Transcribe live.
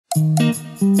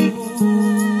In the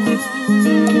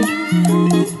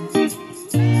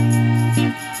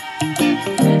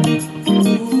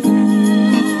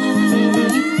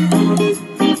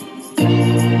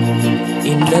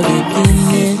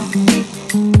beginning,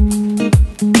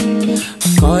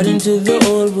 according to the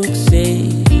old book, say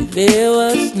there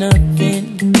was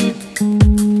nothing.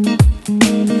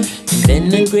 And then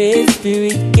the great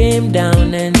spirit came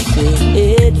down and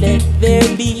said, let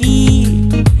there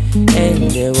be. And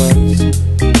there was.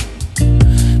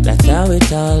 That's how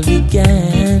it all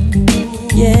began.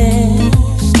 Yes.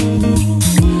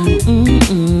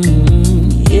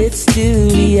 It's still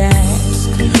we ask,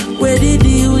 where did the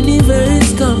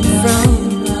universe come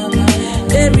from?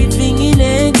 Everything in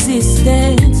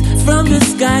existence, from the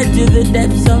sky to the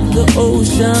depths of the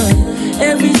ocean.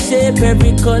 Every shape,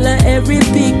 every color, every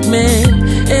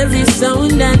pigment, every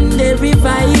sound and every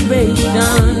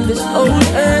vibration. This old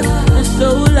earth, the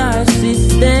solar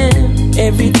system,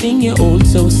 everything you hold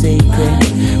so sacred.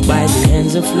 By the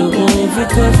hands of love,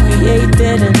 it was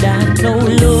created, and I know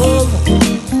love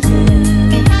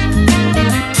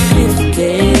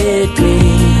lifted me,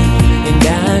 and I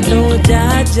know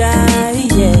Jaja,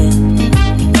 yeah,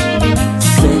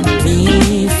 set me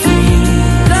free.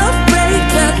 Love break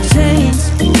the chains,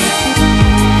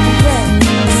 yeah,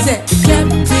 set the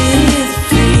captives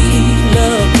free.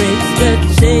 Love breaks the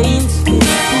chains,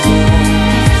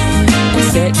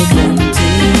 set the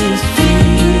captives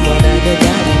free.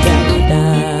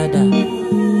 Da-da-da-da-da-da-da.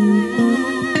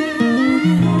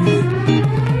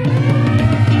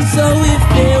 So if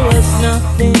there was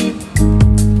nothing,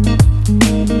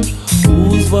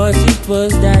 whose voice it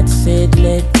was that said,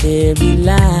 let there be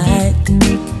light?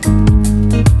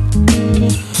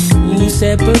 Who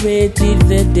separated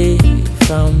the day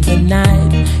from the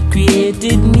night?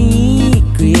 Created me,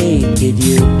 created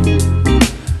you.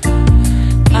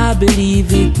 I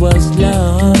believe it was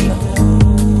love.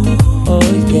 Oh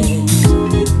yes.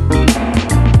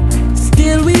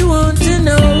 Still we want to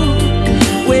know,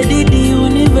 where did the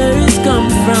universe come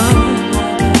from?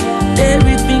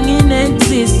 Everything in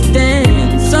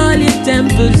existence, all your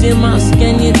temples, your mosques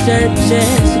and your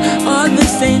churches, all the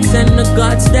saints and the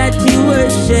gods that you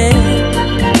worship,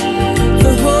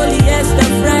 the holiest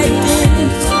of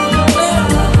writings,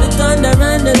 the thunder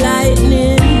and the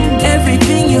lightning,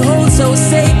 everything you hold so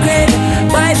sacred.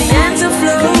 By the hands of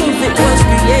love it was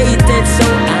created, so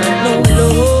I know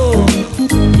love,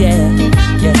 yeah,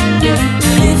 yeah, yeah,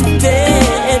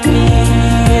 lifted me,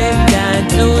 and I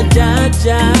know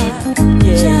Jaja,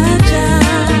 yeah, Jaja,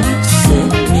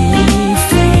 set me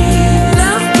free.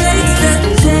 Love breaks the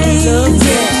chains, love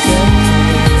breaks the,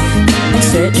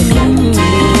 set the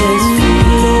captives free.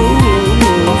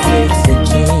 Love breaks the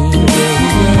chains,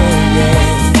 yeah, yeah,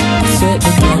 set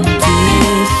the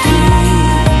captives free.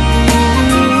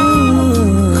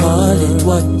 Call it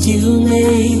what you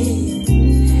may,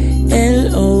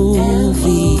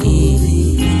 L-O-V-E,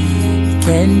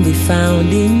 can be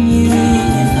found in you,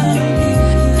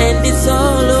 and it's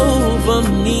all over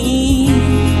me.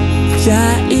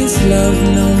 Jah is love,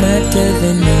 no matter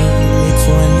the name, it's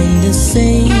one and the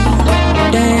same.